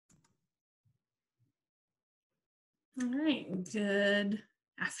All right, good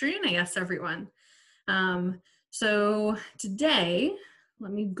afternoon, I guess, everyone. So today,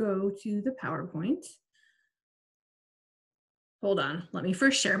 let me go to the PowerPoint. Hold on, let me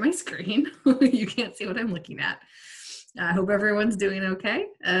first share my screen. You can't see what I'm looking at. I hope everyone's doing okay.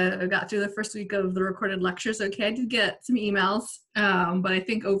 I got through the first week of the recorded lectures okay. I did get some emails, but I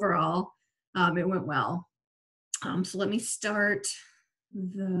think overall it went well. So let me start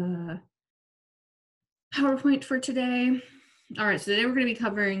the PowerPoint for today. All right, so today we're going to be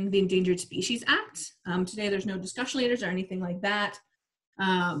covering the Endangered Species Act. Today there's no discussion leaders or anything like that.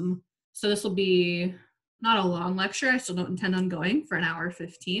 So this will be not a long lecture. I still don't intend on going for an hour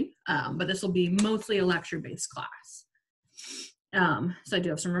 15, but this will be mostly a lecture-based class. So I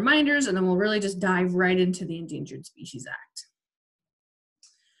do have some reminders, and then we'll really just dive right into the Endangered Species Act.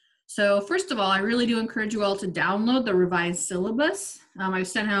 So first of all, I really do encourage you all to download the revised syllabus. I've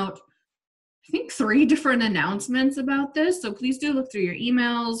sent out I think 3 different announcements about this. So please do look through your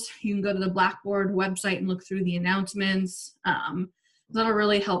emails. You can go to the Blackboard website and look through the announcements. That'll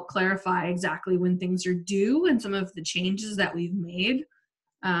really help clarify exactly when things are due and some of the changes that we've made.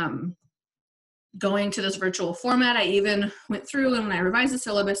 Going to this virtual format, I even went through, and when I revised the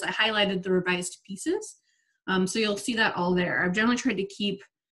syllabus, I highlighted the revised pieces. So you'll see that all there. I've generally tried to keep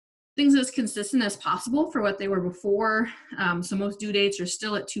things as consistent as possible for what they were before. So most due dates are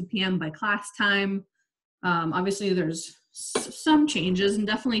still at 2 p.m. by class time. Obviously there's some changes, and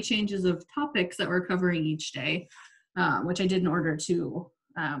definitely changes of topics that we're covering each day, which I did in order to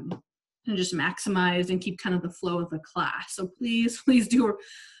just maximize and keep kind of the flow of the class. So please do,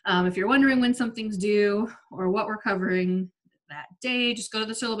 if you're wondering when something's due or what we're covering that day, just go to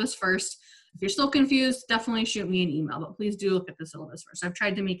the syllabus first. If you're still confused, definitely shoot me an email, but please do look at the syllabus first. I've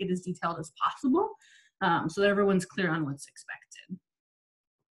tried to make it as detailed as possible so that everyone's clear on what's expected.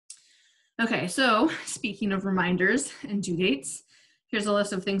 Okay, so speaking of reminders and due dates, here's a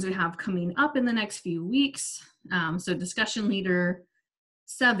list of things we have coming up in the next few weeks. So discussion leader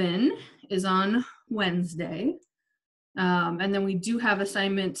 7 is on Wednesday. And then we do have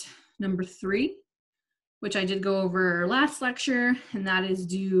assignment number 3, which I did go over last lecture, and that is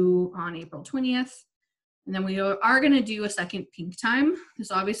due on April 20th. And then we are going to do a second pink time. This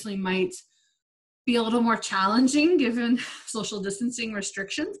obviously might be a little more challenging given social distancing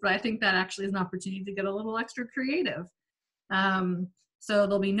restrictions, but I think that actually is an opportunity to get a little extra creative. So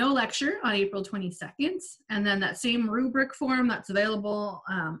there'll be no lecture on April 22nd, and then that same rubric form that's available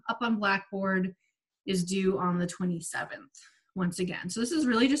up on Blackboard is due on the 27th. Once again. So this is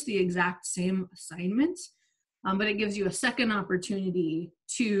really just the exact same assignment, but it gives you a second opportunity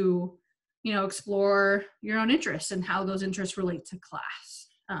to, explore your own interests and how those interests relate to class.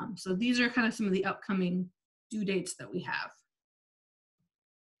 So these are kind of some of the upcoming due dates that we have.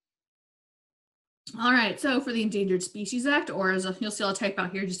 All right, so for the Endangered Species Act, or as you'll see, I'll type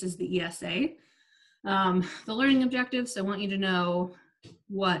out here just as the ESA, the learning objectives, I want you to know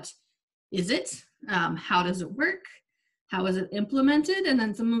what is it, how does it work, how is it implemented, and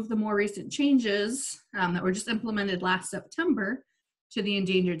then some of the more recent changes that were just implemented last September to the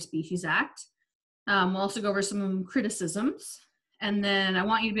Endangered Species Act. We'll also go over some criticisms, and then I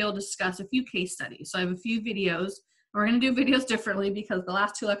want you to be able to discuss a few case studies. So I have a few videos. We're going to do videos differently because the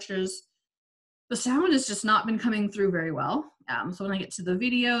last 2 lectures, the sound has just not been coming through very well. So when I get to the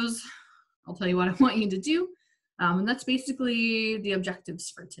videos, I'll tell you what I want you to do. And that's basically the objectives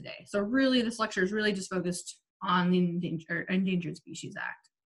for today. So really, this lecture is really just focused on the Endangered Species Act.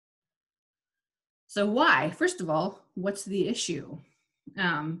 So why? First of all, what's the issue?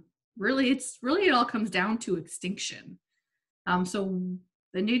 Really, it all comes down to extinction. So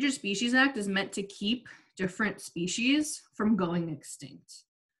the Endangered Species Act is meant to keep different species from going extinct.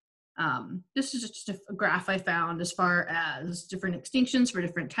 This is just a graph I found as far as different extinctions for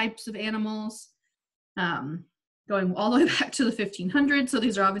different types of animals, going all the way back to the 1500s. So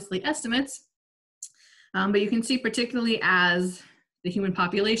these are obviously estimates. But you can see particularly as the human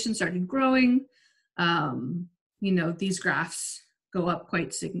population started growing, these graphs go up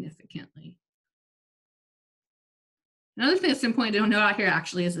quite significantly. Another thing that's important to note out here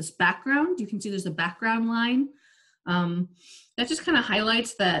actually is this background. You can see there's a background line. That just kind of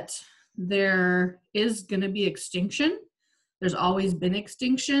highlights that there is going to be extinction. There's always been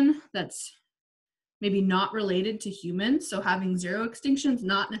extinction that's maybe not related to humans. So having 0 extinction is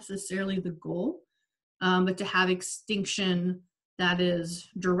not necessarily the goal. But to have extinction that is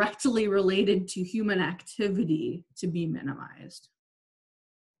directly related to human activity to be minimized.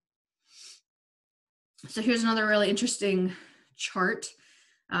 So here's another really interesting chart.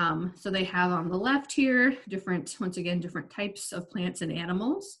 So they have on the left here, once again, different types of plants and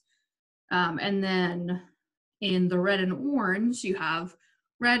animals. And then in the red and orange, you have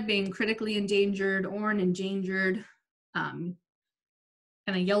red being critically endangered, orange endangered, kind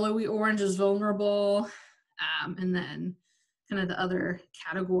of yellowy orange is vulnerable, and then kind of the other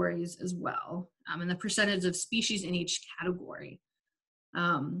categories as well, and the percentage of species in each category.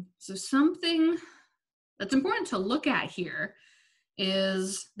 So something that's important to look at here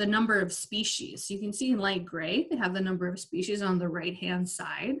is the number of species. So you can see in light gray, they have the number of species on the right-hand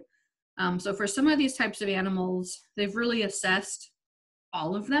side. So for some of these types of animals, they've really assessed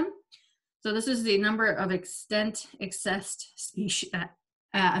all of them. So this is the number of assessed species,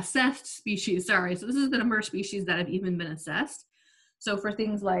 sorry. So this is the number of species that have even been assessed. So for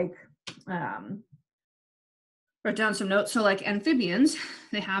things like, wrote down some notes. So like amphibians,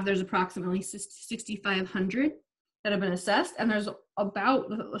 there's approximately 6,500 that have been assessed, and there's about,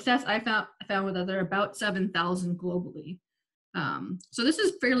 I found that there are about 7,000 globally. So this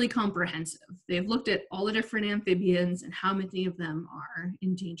is fairly comprehensive. They've looked at all the different amphibians and how many of them are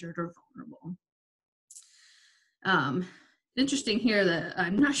endangered or vulnerable. Interesting here that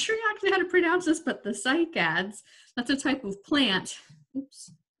I'm not sure actually how to pronounce this, but the cycads, that's a type of plant.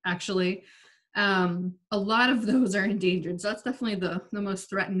 Oops, actually, a lot of those are endangered. So that's definitely the most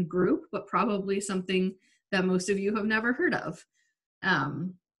threatened group, but probably something that most of you have never heard of.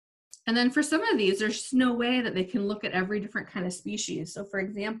 And then for some of these, there's just no way that they can look at every different kind of species. So for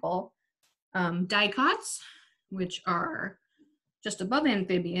example, dicots, which are just above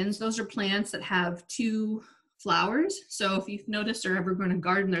amphibians, those are plants that have 2 flowers. So if you've noticed or ever grown a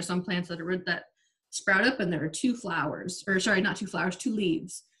garden, there's some plants that sprout up and there are 2 flowers, or sorry, not 2 flowers, 2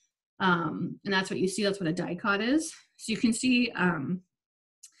 leaves. And that's what you see, that's what a dicot is. So you can see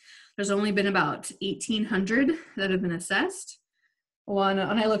there's only been about 1,800 that have been assessed. When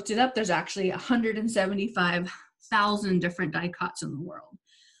I looked it up, there's actually 175,000 different dicots in the world.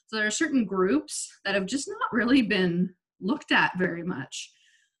 So there are certain groups that have just not really been looked at very much.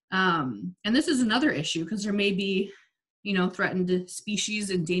 And this is another issue because there may be, threatened species,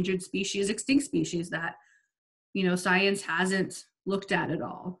 endangered species, extinct species that, science hasn't looked at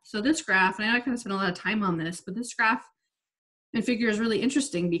all. So this graph, and I kind of spent a lot of time on this, but this graph and figure is really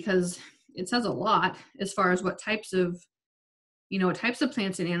interesting because it says a lot as far as what types of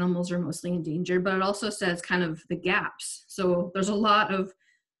plants and animals are mostly endangered, but it also says kind of the gaps. So there's a lot of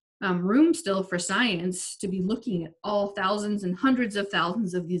room still for science to be looking at all thousands and hundreds of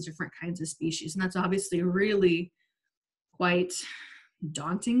thousands of these different kinds of species. And that's obviously a really quite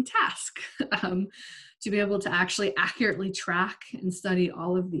daunting task. To be able to actually accurately track and study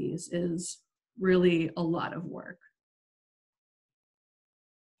all of these is really a lot of work.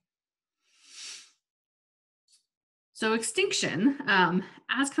 So extinction,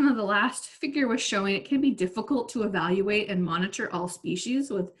 as kind of the last figure was showing, it can be difficult to evaluate and monitor all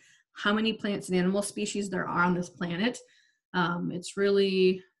species with how many plants and animal species there are on this planet. It's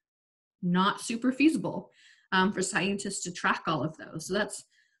really not super feasible for scientists to track all of those. So that's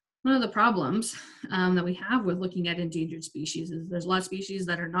one of the problems that we have with looking at endangered species is there's a lot of species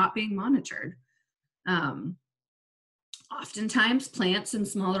that are not being monitored. Oftentimes plants and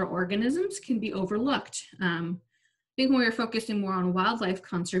smaller organisms can be overlooked. I think when we were focusing more on wildlife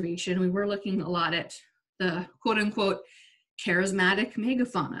conservation, we were looking a lot at the quote unquote charismatic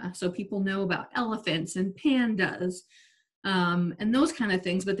megafauna. So people know about elephants and pandas and those kind of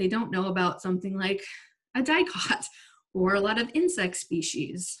things, but they don't know about something like a dicot or a lot of insect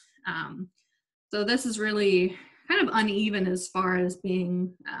species. So this is really kind of uneven as far as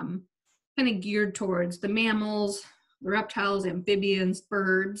being kind of geared towards the mammals, the reptiles, amphibians,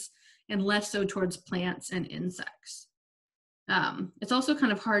 birds, and less so towards plants and insects. It's also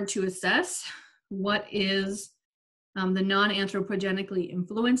kind of hard to assess what is the non-anthropogenically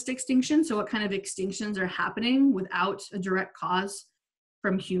influenced extinction. So what kind of extinctions are happening without a direct cause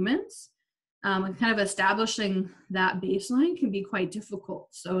from humans. And kind of establishing that baseline can be quite difficult.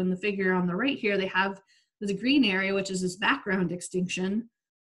 So in the figure on the right here, they have this green area, which is this background extinction.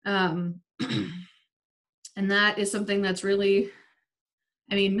 And that is something that's really,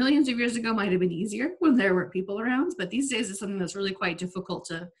 millions of years ago might have been easier when there weren't people around, but these days it's something that's really quite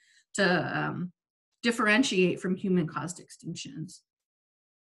difficult to differentiate from human-caused extinctions.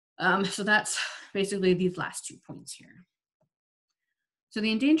 So that's basically these last 2 points here. So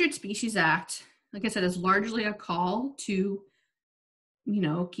the Endangered Species Act, like I said, is largely a call to,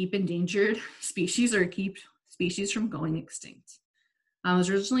 keep endangered species or keep species from going extinct. It was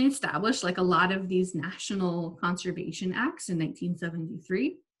originally established like a lot of these national conservation acts in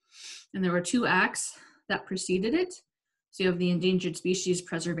 1973. And there were 2 acts that preceded it. So you have the Endangered Species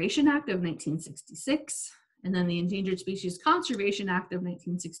Preservation Act of 1966, and then the Endangered Species Conservation Act of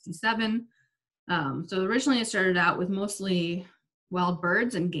 1967. So originally it started out with mostly wild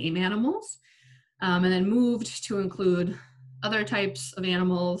birds and game animals, and then moved to include other types of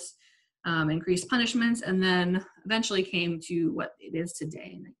animals, increased punishments, and then eventually came to what it is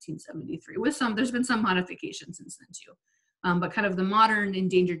today in 1973. With there's been some modifications since then too. But kind of the modern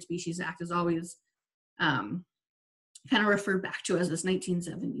Endangered Species Act is always kind of referred back to as this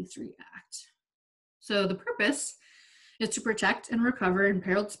 1973 Act. So the purpose is to protect and recover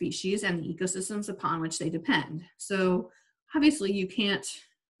imperiled species and the ecosystems upon which they depend. So obviously you can't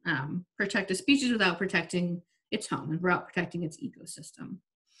protect a species without protecting its home and without protecting its ecosystem.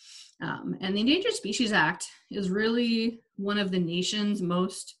 And the Endangered Species Act is really one of the nation's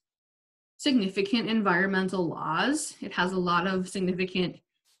most significant environmental laws. It has a lot of significant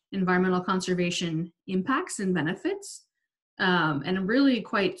environmental conservation impacts and benefits, and really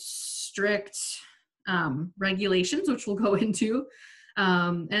quite strict regulations, which we'll go into.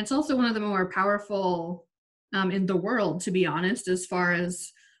 And it's also one of the more powerful in the world, to be honest, as far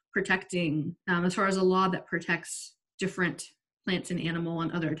as protecting, as far as a law that protects different plants and animal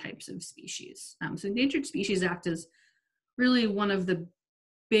and other types of species. So Endangered Species Act is really one of the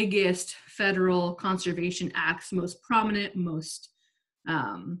biggest federal conservation acts, most prominent, most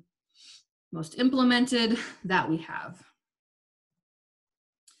implemented that we have.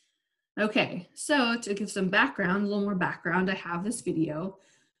 Okay, so to give some background, a little more background, I have this video.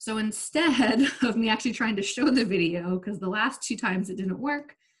 So instead of me actually trying to show the video, because the last 2 times it didn't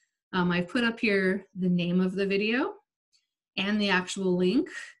work, I've put up here the name of the video and the actual link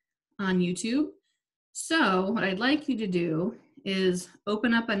on YouTube. So what I'd like you to do is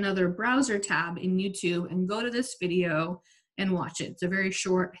open up another browser tab in YouTube and go to this video and watch it. It's a very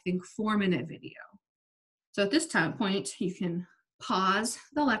short, I think 4-minute video. So at this point, you can pause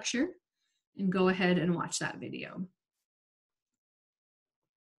the lecture and go ahead and watch that video.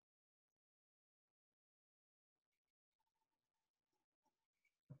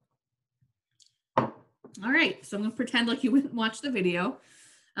 All right, so I'm gonna pretend like you wouldn't watch the video.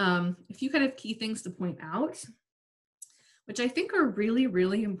 A few kind of key things to point out, which I think are really,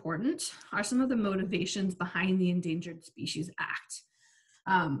 really important, are some of the motivations behind the Endangered Species Act.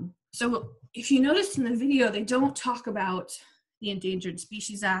 So if you noticed in the video, they don't talk about the Endangered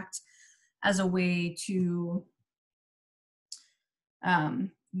Species Act as a way to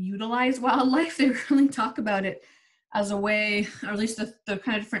utilize wildlife. They really talk about it as a way, or at least the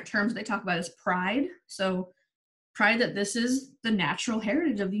kind of different terms they talk about is pride. So pride that this is the natural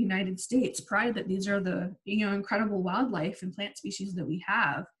heritage of the United States, pride that these are the incredible wildlife and plant species that we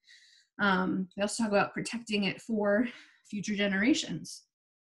have. They also talk about protecting it for future generations.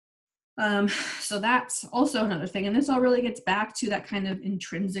 So that's also another thing. And this all really gets back to that kind of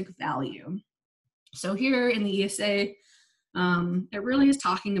intrinsic value. So here in the ESA, it really is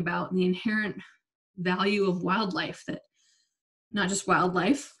talking about the inherent value of wildlife, that not just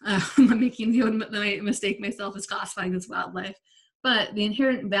wildlife, I'm making the mistake myself as classifying as wildlife, but the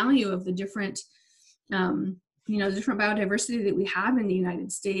inherent value of the different, different biodiversity that we have in the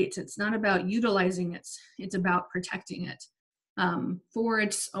United States. It's not about utilizing it, it's about protecting it for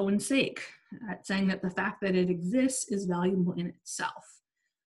its own sake, saying that the fact that it exists is valuable in itself.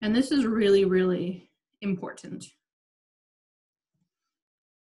 And this is really, really important.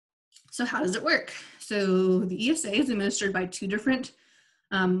 So how does it work? So the ESA is administered by 2 different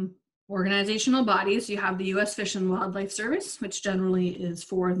organizational bodies. You have the U.S. Fish and Wildlife Service, which generally is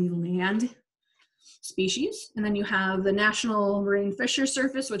for the land species. And then you have the National Marine Fisheries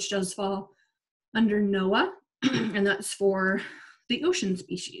Service, which does fall under NOAA, and that's for the ocean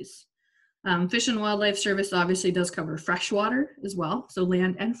species. Fish and Wildlife Service obviously does cover freshwater as well, so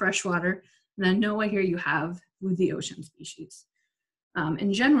land and freshwater. And then NOAA here you have with the ocean species.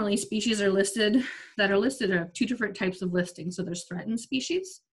 And generally, species are listed of 2 different types of listings. So there's threatened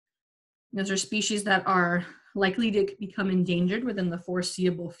species. Those are species that are likely to become endangered within the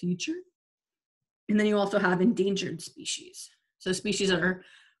foreseeable future. And then you also have endangered species. So species that are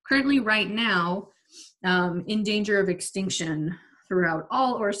currently right now in danger of extinction throughout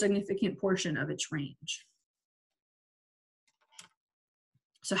all or a significant portion of its range.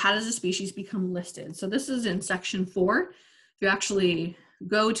 So how does a species become listed? So this is in section 4. If you actually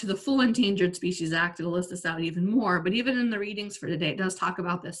go to the full Endangered Species Act, it'll list this out even more, but even in the readings for today, it does talk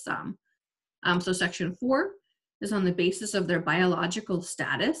about this some. So section 4 is on the basis of their biological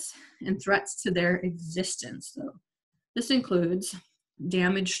status and threats to their existence. So this includes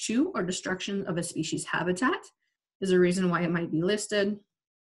damage to or destruction of a species' habitat is a reason why it might be listed.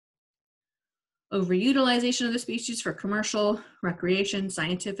 Overutilization of the species for commercial, recreation,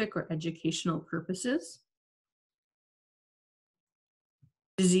 scientific, or educational purposes.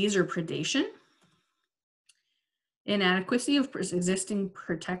 Disease or predation. inadequacy of existing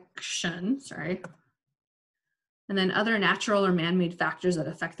protection, and then other natural or man-made factors that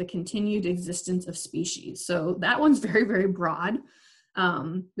affect the continued existence of species. So that one's very, very broad,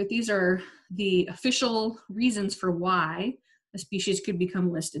 but these are the official reasons for why a species could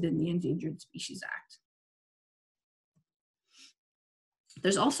become listed in the Endangered Species Act.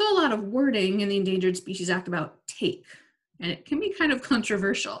 There's also a lot of wording in the Endangered Species Act about take, and it can be kind of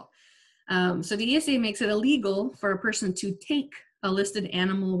controversial. So the ESA makes it illegal for a person to take a listed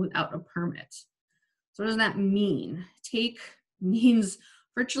animal without a permit. So what does that mean? Take means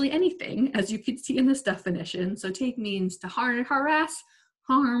virtually anything, as you can see in this definition. So take means to harass,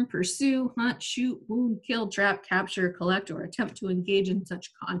 harm, pursue, hunt, shoot, wound, kill, trap, capture, collect, or attempt to engage in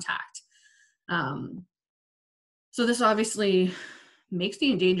such contact. So this obviously makes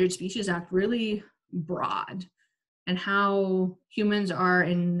the Endangered Species Act really broad, and how humans are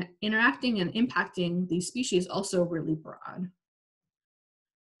interacting and impacting these species also really broad.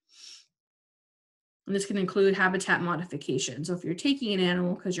 And this can include habitat modification. So if you're taking an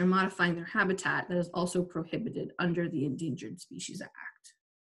animal because you're modifying their habitat, that is also prohibited under the Endangered Species Act.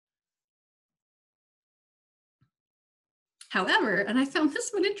 However, and I found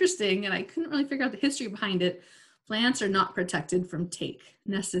this one interesting, and I couldn't really figure out the history behind it, plants are not protected from take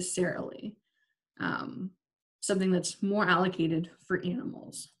necessarily. Something that's more allocated for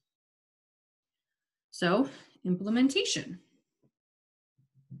animals. So, implementation.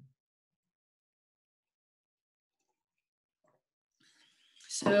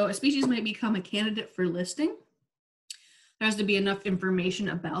 So a species might become a candidate for listing. There has to be enough information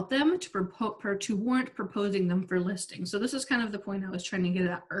about them to warrant proposing them for listing. So this is kind of the point I was trying to get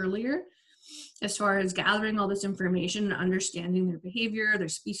at earlier, as far as gathering all this information and understanding their behavior, their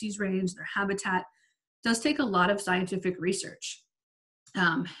species range, their habitat. It does take a lot of scientific research.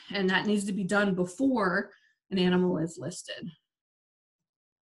 And that needs to be done before an animal is listed.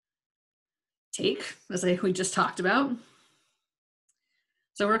 Take, as we just talked about.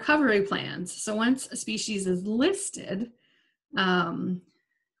 So recovery plans. So once a species is listed,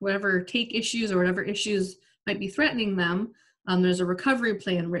 whatever take issues or whatever issues might be threatening them, there's a recovery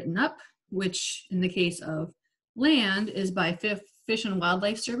plan written up, which in the case of land is by Fish and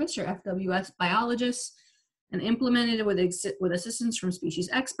Wildlife Service, or FWS biologists, and implemented with assistance from species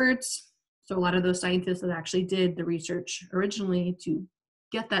experts. So a lot of those scientists that actually did the research originally to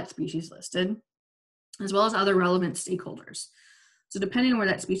get that species listed, as well as other relevant stakeholders. So depending on where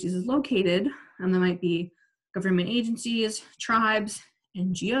that species is located, there might be government agencies, tribes,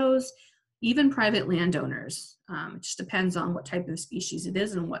 NGOs, even private landowners. It just depends on what type of species it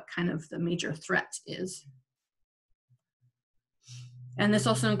is and what kind of the major threat is. And this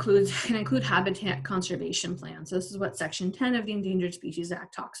also can include habitat conservation plans. So this is what Section 10 of the Endangered Species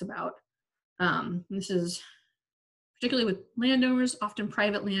Act talks about. This is particularly with landowners, often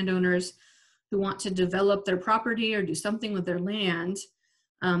private landowners, who want to develop their property or do something with their land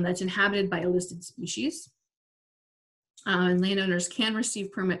that's inhabited by a listed species. And landowners can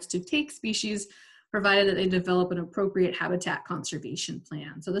receive permits to take species, provided that they develop an appropriate habitat conservation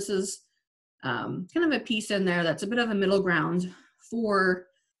plan. So this is kind of a piece in there that's a bit of a middle ground for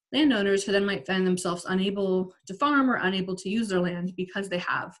landowners who then might find themselves unable to farm or unable to use their land because they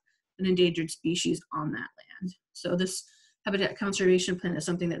have an endangered species on that land. So this habitat conservation plan is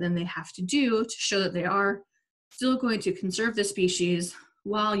something that then they have to do to show that they are still going to conserve the species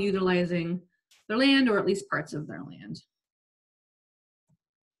while utilizing their land, or at least parts of their land.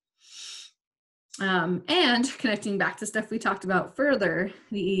 And connecting back to stuff we talked about further,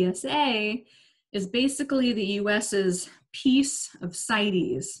 the ESA is basically the US's piece of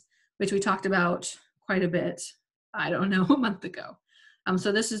CITES, which we talked about quite a bit, I don't know, a month ago.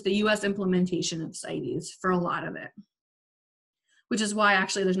 So this is the US implementation of CITES for a lot of it, which is why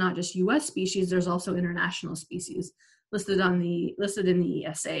actually there's not just US species, there's also international species listed in the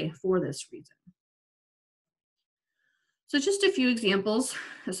ESA for this reason. So just a few examples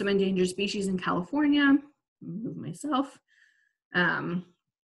of some endangered species in California. Move myself. There's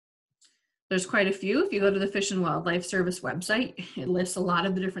quite a few. If you go to the Fish and Wildlife Service website, it lists a lot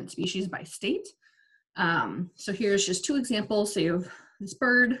of the different species by state. So here's just two examples. So you have this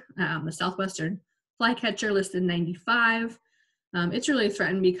bird, the southwestern flycatcher, listed 95. It's really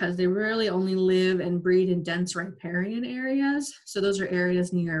threatened because they really only live and breed in dense riparian areas. So those are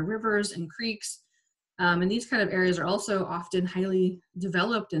areas near rivers and creeks. And these kind of areas are also often highly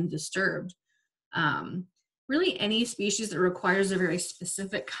developed and disturbed. Really any species that requires a very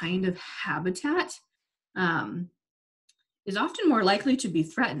specific kind of habitat is often more likely to be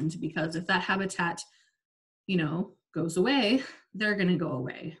threatened, because if that habitat, goes away, they're going to go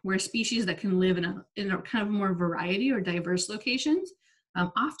away. Where species that can live in a kind of more variety or diverse locations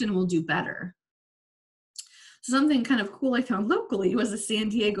often will do better. So something kind of cool I found locally was the San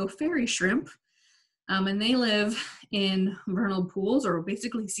Diego fairy shrimp. And they live in vernal pools or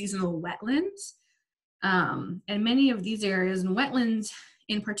basically seasonal wetlands. And many of these areas and wetlands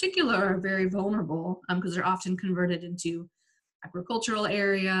in particular are very vulnerable because they're often converted into agricultural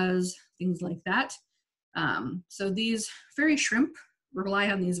areas, things like that. So these fairy shrimp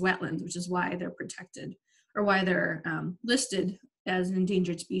rely on these wetlands, which is why they're protected or why they're listed as an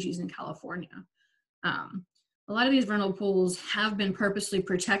endangered species in California. A lot of these vernal pools have been purposely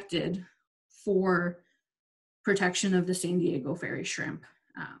protected for protection of the San Diego fairy shrimp.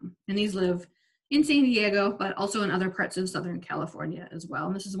 And these live in San Diego, but also in other parts of Southern California as well.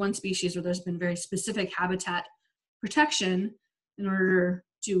 And this is one species where there's been very specific habitat protection in order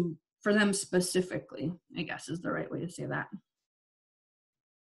to, for them specifically, I guess is the right way to say that.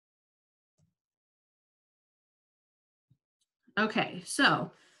 Okay,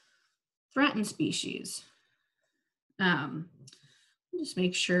 so threatened species. Just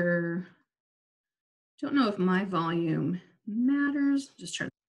make sure, don't know if my volume matters, just turn.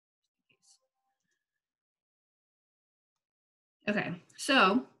 Okay,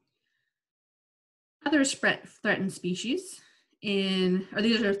 so other threatened species or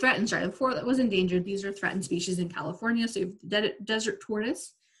these are threatened, sorry, the 4 that was endangered, these are threatened species in California. So you have the desert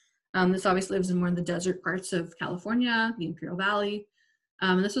tortoise. This obviously lives in more of the desert parts of California, the Imperial Valley.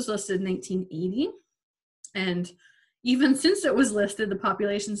 This was listed in 1980. And even since it was listed, the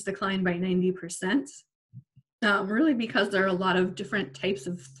population's declined by 90%, really because there are a lot of different types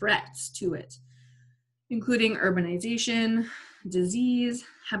of threats to it, including urbanization, disease,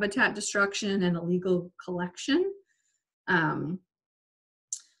 habitat destruction, and illegal collection.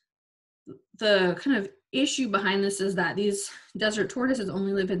 The kind of issue behind this is that these desert tortoises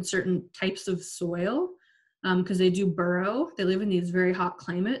only live in certain types of soil because they do burrow. They live in these very hot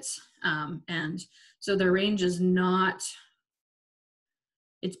climates. And so their range is not,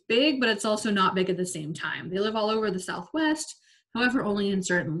 it's big, but it's also not big at the same time. They live all over the Southwest, however, only in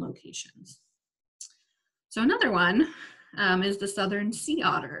certain locations. So another one is the southern sea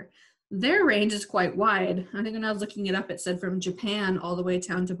otter. Their range is quite wide. I think when I was looking it up, it said from Japan all the way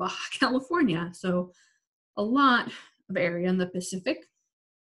down to Baja California. So a lot of area in the Pacific.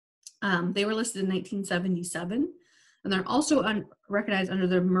 They were listed in 1977, and they're also recognized under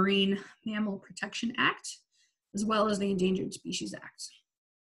the Marine Mammal Protection Act, as well as the Endangered Species Act.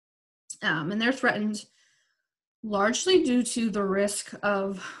 And they're threatened largely due to the risk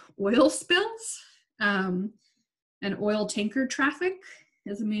of oil spills and oil tanker traffic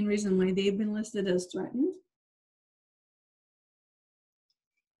is the main reason why they've been listed as threatened.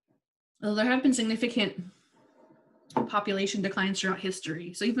 Well, there have been significant population declines throughout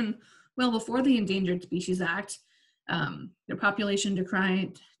history. So even well before the Endangered Species Act, their population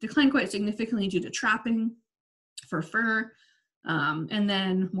declined quite significantly due to trapping for fur. And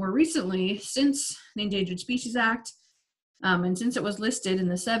then more recently, since the Endangered Species Act, and since it was listed in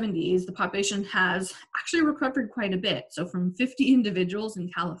the 70s, the population has actually recovered quite a bit. So from 50 individuals in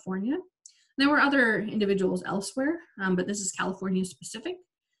California, there were other individuals elsewhere, but this is California specific,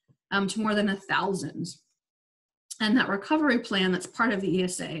 to more than 1,000. And that recovery plan that's part of the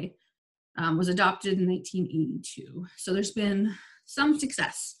ESA was adopted in 1982. So there's been some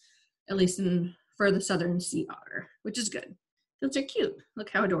success, at least for the southern sea otter, which is good. Those are cute. Look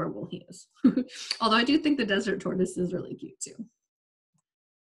how adorable he is. Although I do think the desert tortoise is really cute too.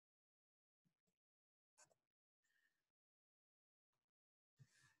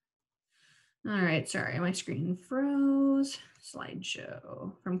 All right, sorry, my screen froze.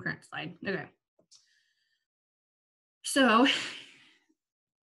 Slideshow from current slide. Okay. So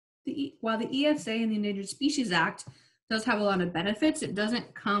while the ESA and the Endangered Species Act does have a lot of benefits, it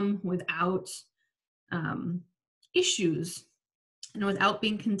doesn't come without issues and without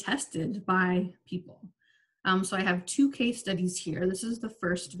being contested by people. So I have 2 case studies here. This is the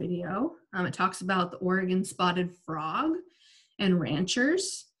first video. It talks about the Oregon spotted frog and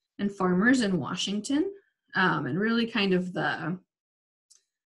ranchers and farmers in Washington, and really kind of the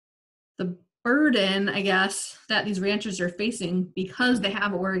burden, I guess, that these ranchers are facing because they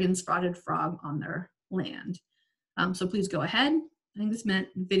have Oregon spotted frog on their land. So please go ahead. I think this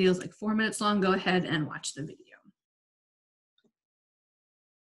video is like 4 minutes long. Go ahead and watch the video.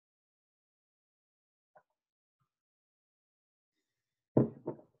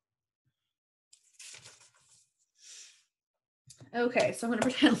 Okay, so I'm gonna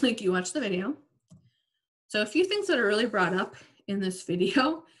pretend like you watched the video. So a few things that are really brought up in this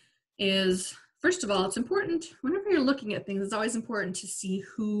video is first of all, it's important whenever you're looking at things, it's always important to see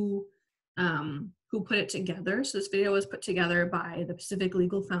who put it together. So this video was put together by the Pacific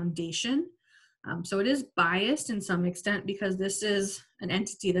Legal Foundation. So it is biased in some extent because this is an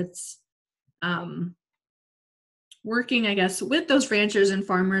entity that's working, I guess, with those ranchers and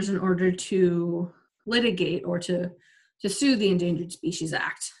farmers in order to litigate or to sue the Endangered Species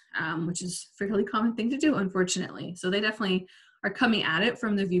Act, which is a fairly common thing to do, unfortunately. So they definitely are coming at it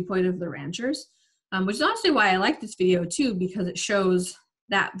from the viewpoint of the ranchers, which is honestly why I like this video too, because it shows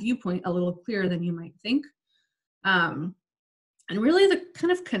that viewpoint a little clearer than you might think. And really the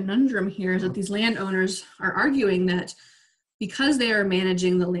kind of conundrum here is that these landowners are arguing that because they are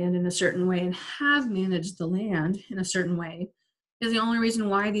managing the land in a certain way and have managed the land in a certain way is the only reason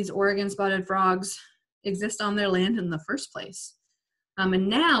why these Oregon spotted frogs exist on their land in the first place. And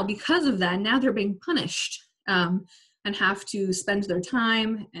now, because of that, now they're being punished and have to spend their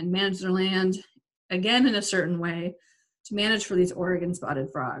time and manage their land again in a certain way to manage for these Oregon spotted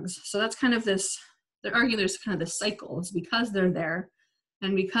frogs. So that's kind of this, they're arguing there's kind of this cycle. It's because they're there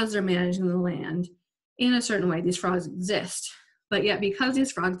and because they're managing the land in a certain way, these frogs exist. But yet because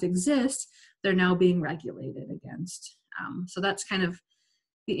these frogs exist, they're now being regulated against. So that's kind of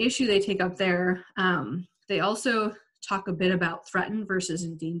the issue they take up there. They also talk a bit about threatened versus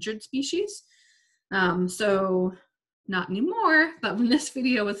endangered species. So not anymore, but when this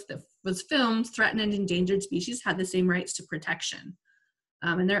video was filmed, threatened and endangered species had the same rights to protection.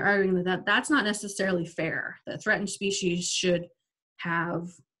 And they're arguing that that's not necessarily fair, that threatened species should have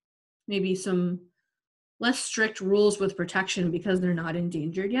maybe some less strict rules with protection because they're not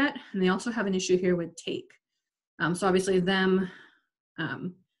endangered yet. And they also have an issue here with take. So obviously them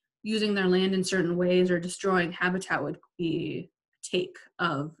using their land in certain ways or destroying habitat would be a take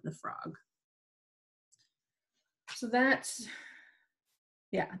of the frog. So that's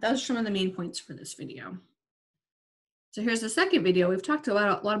some of the main points for this video. So here's the second video. We've talked a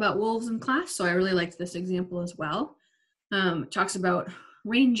lot about wolves in class, so I really liked this example as well. It talks about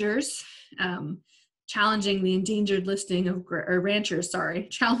rangers challenging the endangered listing of,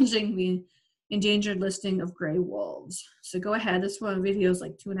 challenging the endangered listing of gray wolves. So go ahead, this one video is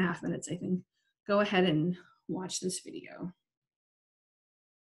like 2.5 minutes, I think. Go ahead and watch this video.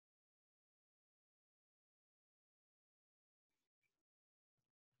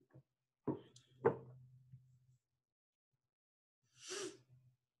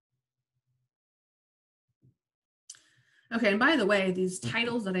 Okay, and by the way, these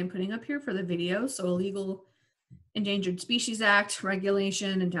titles that I'm putting up here for the video, so illegal Endangered Species Act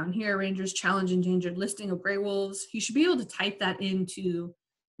regulation, and down here, rangers challenge endangered listing of gray wolves. You should be able to type that into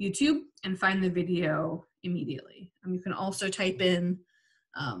YouTube and find the video immediately. You can also type in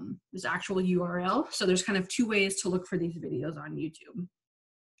this actual URL. So there's kind of two ways to look for these videos on YouTube.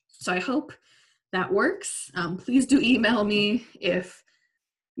 So I hope that works. Please do email me if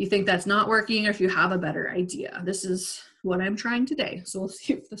you think that's not working or if you have a better idea. This is what I'm trying today, so we'll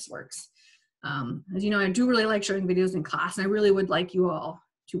see if this works. As you know, I do really like showing videos in class, and I really would like you all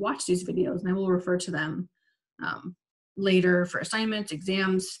to watch these videos, and I will refer to them later for assignments,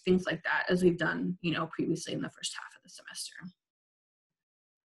 exams, things like that, as we've done, previously in the first half of the semester.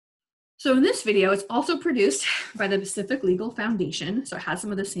 So in this video, it's also produced by the Pacific Legal Foundation, so it has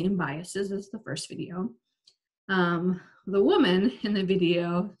some of the same biases as the first video. The woman in the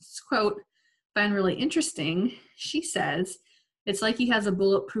video, this quote, I find really interesting. She says, "It's like he has a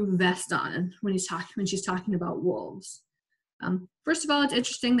bulletproof vest on when she's talking about wolves." First of all, it's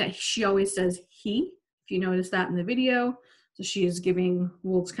interesting that she always says he, if you notice that in the video. So she is giving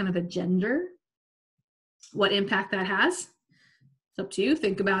wolves kind of a gender. What impact that has, it's up to you,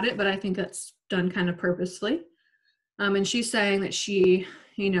 think about it, but I think that's done kind of purposefully. And she's saying that she,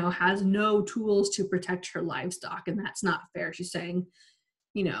 has no tools to protect her livestock, and that's not fair. She's saying,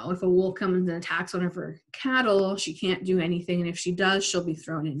 if a wolf comes and attacks one of her cattle, she can't do anything, and if she does, she'll be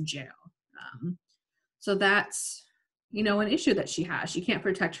thrown in jail. So that's, an issue that she has. She can't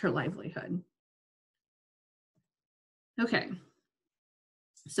protect her livelihood. Okay,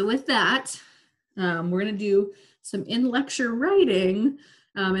 so with that, we're going to do some in-lecture writing,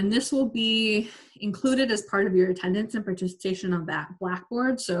 and this will be included as part of your attendance and participation on that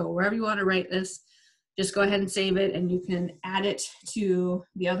Blackboard. So wherever you want to write this, just go ahead and save it, and you can add it to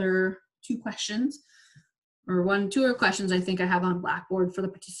the other two questions, or two other questions I think I have on Blackboard for the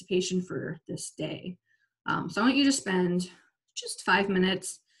participation for this day. So I want you to spend just 5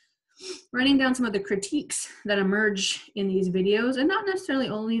 minutes writing down some of the critiques that emerge in these videos, and not necessarily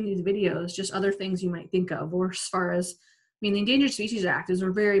only in these videos, just other things you might think of, or as far as, the Endangered Species Act is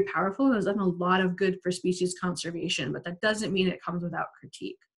very powerful and has done a lot of good for species conservation, but that doesn't mean it comes without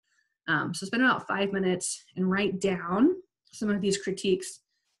critique. So spend about 5 minutes and write down some of these critiques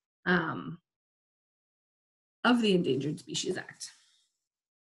of the Endangered Species Act.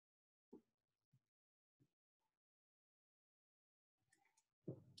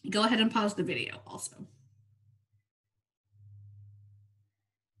 Go ahead and pause the video also.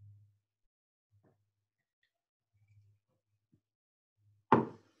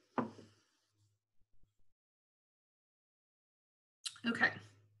 Okay,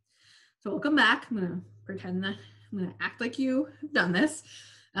 so welcome back. I'm gonna pretend that I'm gonna act like you have done this.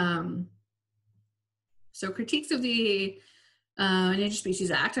 So critiques of the Endangered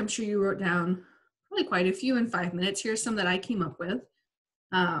Species Act, I'm sure you wrote down probably quite a few in 5 minutes. Here's some that I came up with.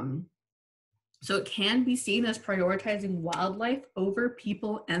 So it can be seen as prioritizing wildlife over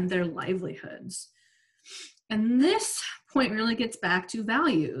people and their livelihoods. And this point really gets back to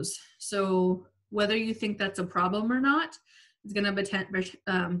values. So whether you think that's a problem or not, it's going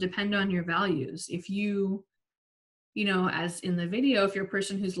to depend on your values. If you know, as in the video, if you're a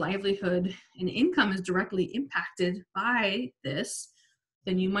person whose livelihood and income is directly impacted by this,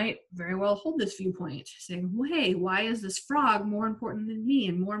 then you might very well hold this viewpoint, saying, well, hey, why is this frog more important than me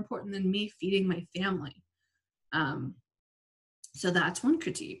and more important than me feeding my family? So that's one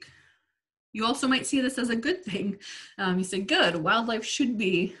critique. You also might see this as a good thing. You say, good, wildlife should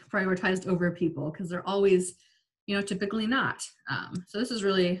be prioritized over people because they're always, you know, typically not. So this is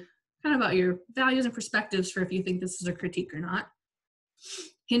really kind of about your values and perspectives for if you think this is a critique or not.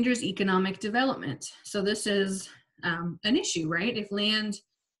 Hinders economic development. So this is an issue, right? If land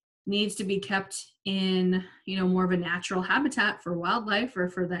needs to be kept in, you know, more of a natural habitat for wildlife or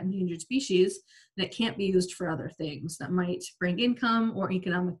for that endangered species, then it can't be used for other things that might bring income or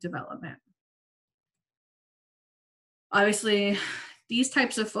economic development. Obviously, these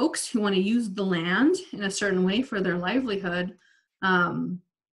types of folks who want to use the land in a certain way for their livelihood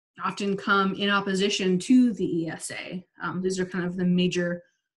often come in opposition to the ESA. These are kind of the major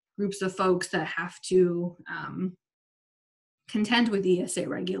groups of folks that have to contend with ESA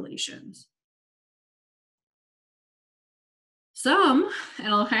regulations. Some,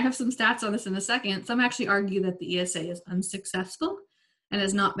 and I have some stats on this in a second, some actually argue that the ESA is unsuccessful and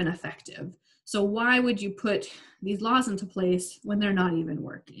has not been effective. So why would you put these laws into place when they're not even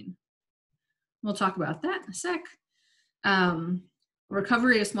working? We'll talk about that in a sec.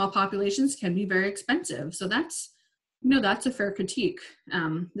 Recovery of small populations can be very expensive. So that's, you know, that's a fair critique.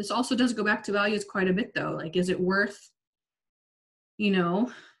 This also does go back to values quite a bit though. Like, is it worth, you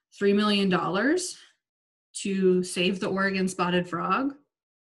know, $3 million to save the Oregon spotted frog?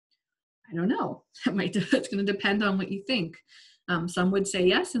 I don't know. It's going to depend on what you think. Some would say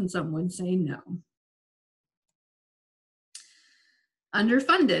yes, and some would say no.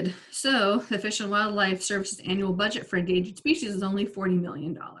 Underfunded. So the Fish and Wildlife Service's annual budget for endangered species is only $40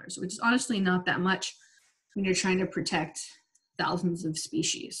 million, which is honestly not that much when you're trying to protect thousands of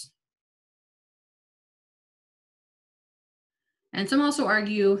species. And some also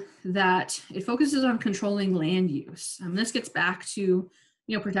argue that it focuses on controlling land use. This gets back to,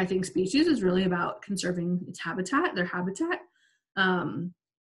 you know, protecting species is really about conserving its habitat, their habitat.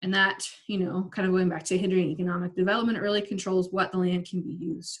 And that, you know, kind of going back to hindering economic development, it really controls what the land can be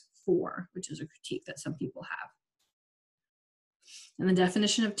used for, which is a critique that some people have. And the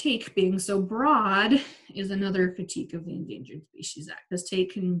definition of take being so broad is another critique of the Endangered Species Act. This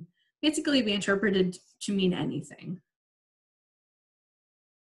take can basically be interpreted to mean anything.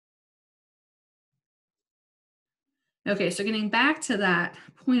 Okay, so getting back to that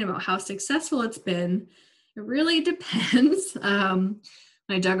point about how successful it's been, it really depends.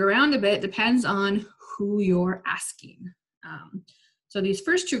 When I dug around a bit, it depends on who you're asking. So these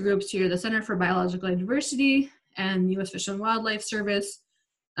first two groups here, the Center for Biological Diversity and U.S. Fish and Wildlife Service,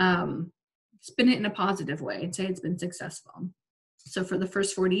 spin it in a positive way and say it's been successful. So for the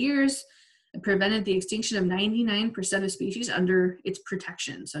first 40 years, it prevented the extinction of 99% of species under its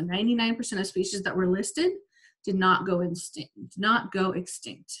protection. So 99% of species that were listed did not go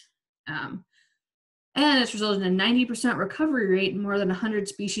extinct. And it's resulted in a 90% recovery rate in more than 100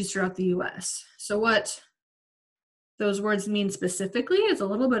 species throughout the US. So what those words mean specifically is a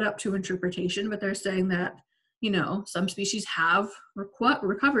little bit up to interpretation, but they're saying that, you know, some species have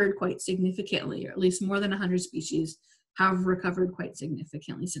recovered quite significantly, or at least more than 100 species have recovered quite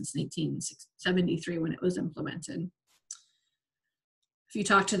significantly since 1973 when it was implemented. If you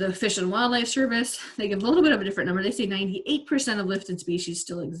talk to the Fish and Wildlife Service, they give a little bit of a different number. They say 98% of listed species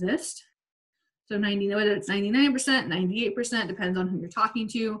still exist. So whether it's 99%, 98%, depends on who you're talking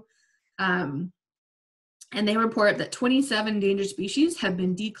to. And they report that 27 endangered species have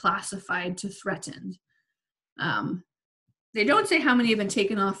been declassified to threatened. They don't say how many have been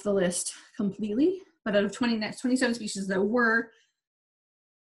taken off the list completely, but out of 27 species that were,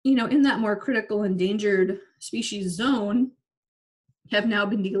 in that more critical endangered species zone, have now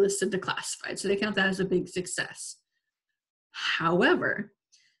been delisted, declassified. So they count that as a big success. However,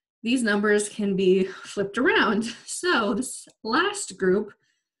 these numbers can be flipped around. So this last group,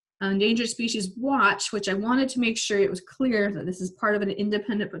 Endangered Species Watch, which I wanted to make sure it was clear that this is part of an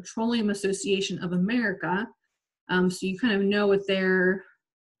Independent Petroleum Association of America, so you kind of know what their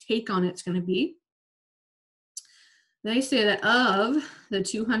take on it's going to be. They say that of the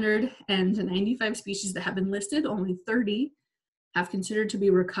 295 species that have been listed, only 30 have considered to be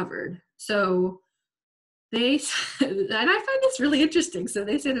recovered. So and I find this really interesting. So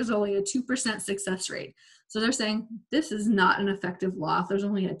they say there's only a 2% success rate. So they're saying this is not an effective law if there's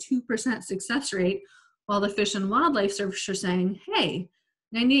only a 2% success rate, while the Fish and Wildlife Service are saying, hey,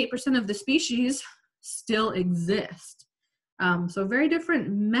 98% of the species still exist. So very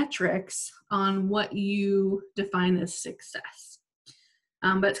different metrics on what you define as success.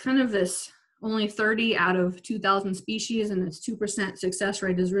 But it's kind of this only 30 out of 2,000 species, and this 2% success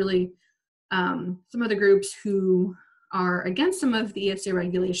rate is really some of the groups who are against some of the ESA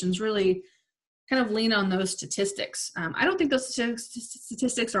regulations really kind of lean on those statistics. I don't think those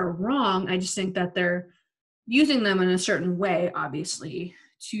statistics are wrong. I just think that they're using them in a certain way, obviously,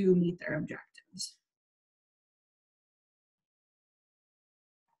 to meet their objectives.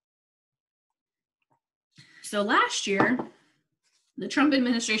 So last year, the Trump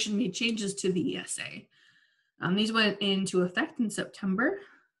administration made changes to the ESA. These went into effect in September.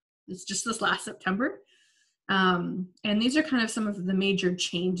 It's just this last September. And these are kind of some of the major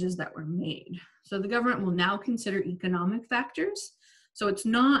changes that were made. So the government will now consider economic factors. So it's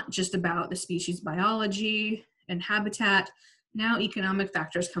not just about the species biology and habitat. Now economic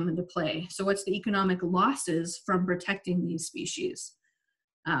factors come into play. So what's the economic losses from protecting these species?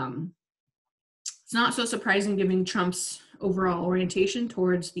 It's not so surprising given Trump's overall orientation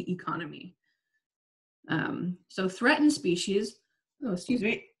towards the economy. So threatened species,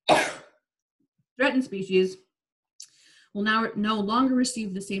 threatened species will now no longer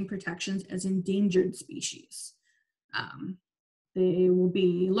receive the same protections as endangered species. They will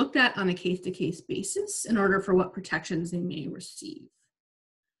be looked at on a case-to-case basis in order for what protections they may receive.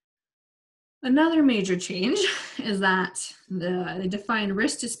 Another major change is that they define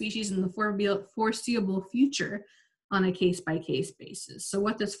risk to species in the foreseeable future on a case-by-case basis. So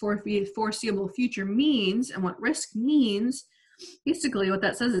what this foreseeable future means and what risk means, basically what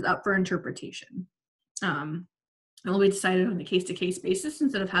that says is up for interpretation. It will be decided on a case-to-case basis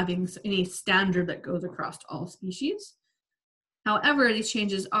instead of having any standard that goes across to all species. However, these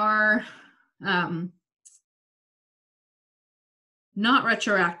changes are not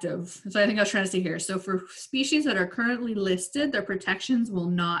retroactive. So I think I was trying to say here. So for species that are currently listed, their protections will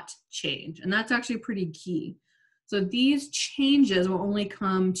not change. And that's actually pretty key. So these changes will only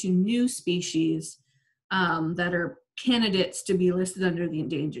come to new species that are candidates to be listed under the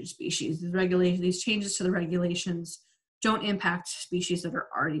endangered species. These changes to the regulations don't impact species that are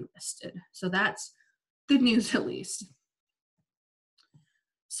already listed. So that's good news at least.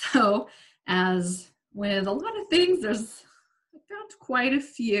 So as with a lot of things, I found quite a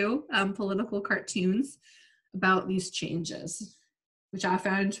few political cartoons about these changes, which I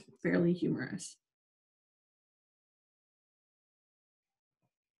found fairly humorous.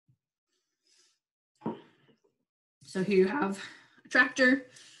 So here you have a tractor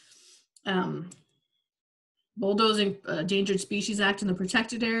bulldozing Endangered Species Act in the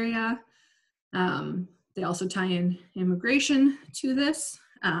protected area. They also tie in immigration to this.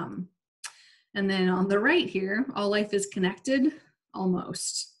 And then on the right here, all life is connected,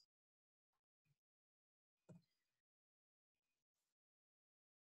 almost.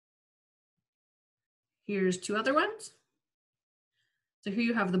 Here's two other ones. So here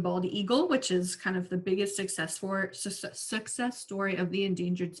you have the bald eagle, which is kind of the biggest success story of the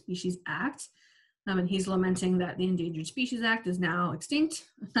Endangered Species Act. And he's lamenting that the Endangered Species Act is now extinct,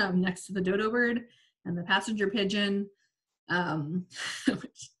 next to the dodo bird and the passenger pigeon, which I think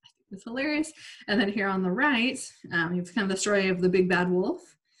is hilarious. And then here on the right, you have kind of the story of the big bad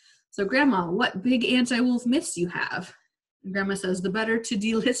wolf. So Grandma, what big anti-wolf myths you have? And Grandma says, the better to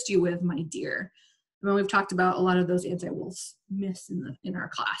delist you with, my dear. And we've talked about a lot of those anti-wolf myths in our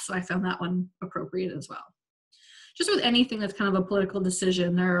class, so I found that one appropriate as well. Just with anything that's kind of a political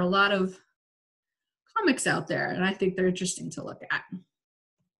decision, there are a lot of comics out there, and I think they're interesting to look at.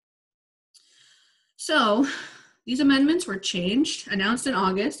 So these amendments were announced in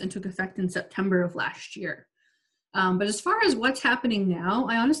August, and took effect in September of last year. But as far as what's happening now,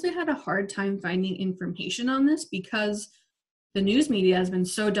 I honestly had a hard time finding information on this because the news media has been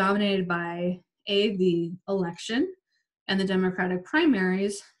so dominated by the election and the Democratic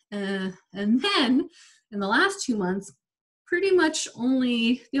primaries, and then in the last 2 months, pretty much the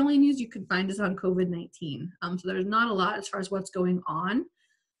only news you could find is on COVID-19. So there's not a lot as far as what's going on.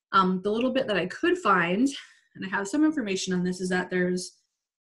 The little bit that I could find, and I have some information on this, is that there's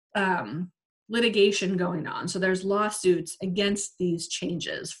litigation going on. So there's lawsuits against these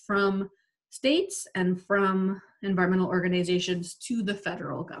changes from states and from environmental organizations to the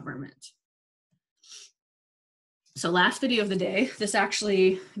federal government. So last video of the day, this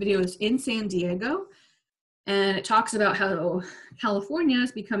video is in San Diego, and it talks about how California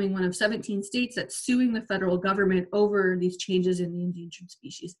is becoming one of 17 states that's suing the federal government over these changes in the Endangered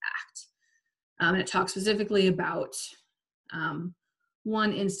Species Act. And it talks specifically about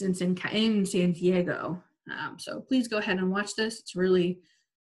one instance in San Diego. So please go ahead and watch this. It's a really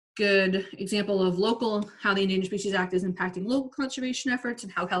good example of how the Endangered Species Act is impacting local conservation efforts,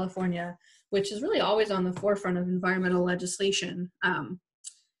 and how California, which is really always on the forefront of environmental legislation,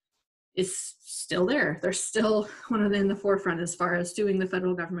 is still there. They're still in the forefront as far as suing the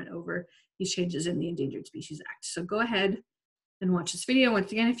federal government over these changes in the Endangered Species Act. So go ahead and watch this video.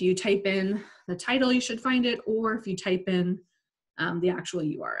 Once again, if you type in the title, you should find it, or if you type in the actual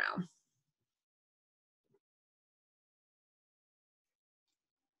URL.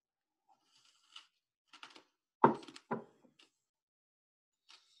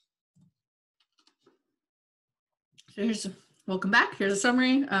 So welcome back. Here's a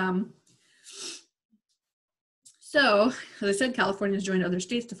summary. So, as I said, California has joined other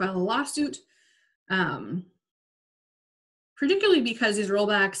states to file a lawsuit, particularly because these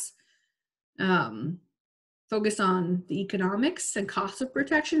rollbacks focus on the economics and costs of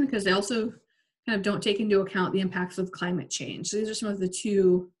protection, because they also kind of don't take into account the impacts of climate change. So these are some of the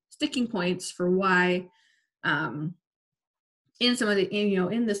two sticking points for why, in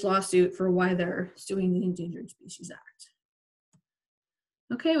this lawsuit, for why they're suing the Endangered Species Act.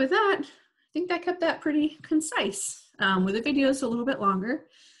 Okay, with that, I think I kept that pretty concise. With the videos a little bit longer.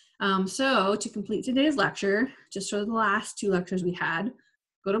 So to complete today's lecture, just for the last 2 lectures we had,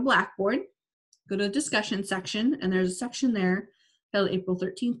 go to Blackboard, go to the discussion section, and there's a section there titled April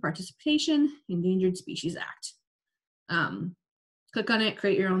 13th Participation, Endangered Species Act. Click on it,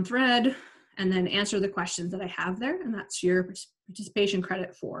 create your own thread, and then answer the questions that I have there, and that's your participation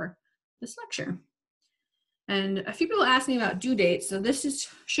credit for this lecture. And a few people asked me about due dates, so this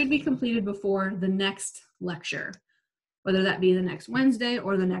should be completed before the next lecture, whether that be the next Wednesday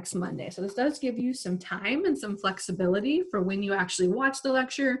or the next Monday. So this does give you some time and some flexibility for when you actually watch the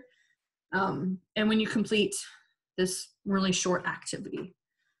lecture, and when you complete this really short activity.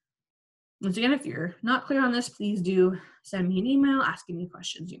 Once again, if you're not clear on this, please do send me an email asking me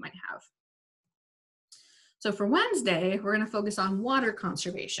questions you might have. So for Wednesday, we're going to focus on water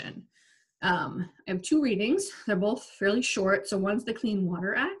conservation. I have 2 readings. They're both fairly short. So one's the Clean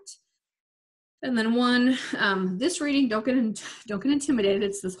Water Act, and then one, this reading, don't get intimidated.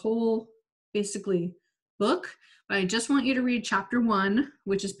 It's this whole basically book, but I just want you to read chapter 1,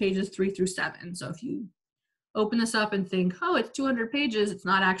 which is pages 3 through 7. So if you open this up and think, oh, it's 200 pages, it's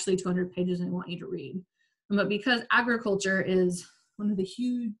not actually 200 pages I want you to read. But because agriculture is one of the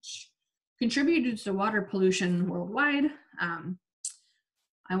huge contributors to water pollution worldwide,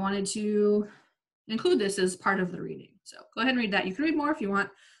 I wanted to include this as part of the reading. So go ahead and read that. You can read more if you want,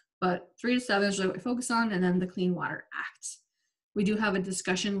 but 3 to 7 is really what we focus on, and then the Clean Water Act. We do have a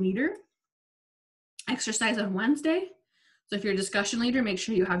discussion leader exercise on Wednesday. So if you're a discussion leader, make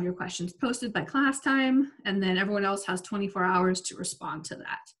sure you have your questions posted by class time, and then everyone else has 24 hours to respond to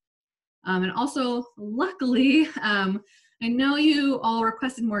that. And also, luckily, I know you all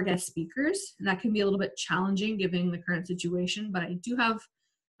requested more guest speakers, and that can be a little bit challenging given the current situation, but I do have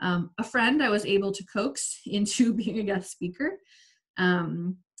a friend I was able to coax into being a guest speaker.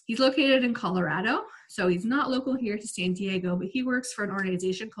 He's located in Colorado, so he's not local here to San Diego, but he works for an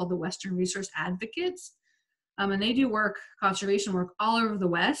organization called the Western Resource Advocates, and they do conservation work all over the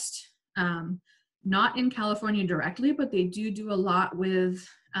West, not in California directly, but they do a lot with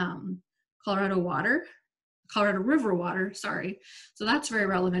Colorado River water, sorry. So that's very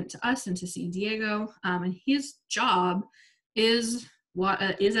relevant to us and to San Diego, and his job is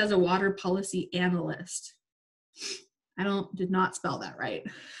as a water policy analyst. I did not spell that right.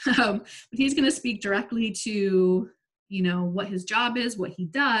 But he's going to speak directly to, what his job is, what he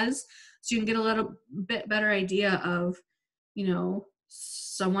does, so you can get a little bit better idea of,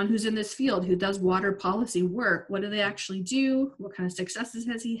 someone who's in this field who does water policy work. What do they actually do? What kind of successes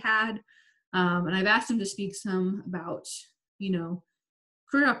has he had? And I've asked him to speak some about,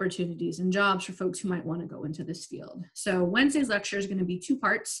 career opportunities and jobs for folks who might want to go into this field. So Wednesday's lecture is going to be 2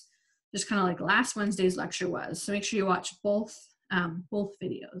 parts, just kind of like last Wednesday's lecture was. So make sure you watch both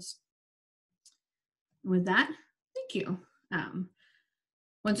videos. And with that, thank you.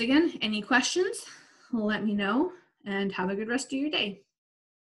 Once again, any questions, let me know, and have a good rest of your day.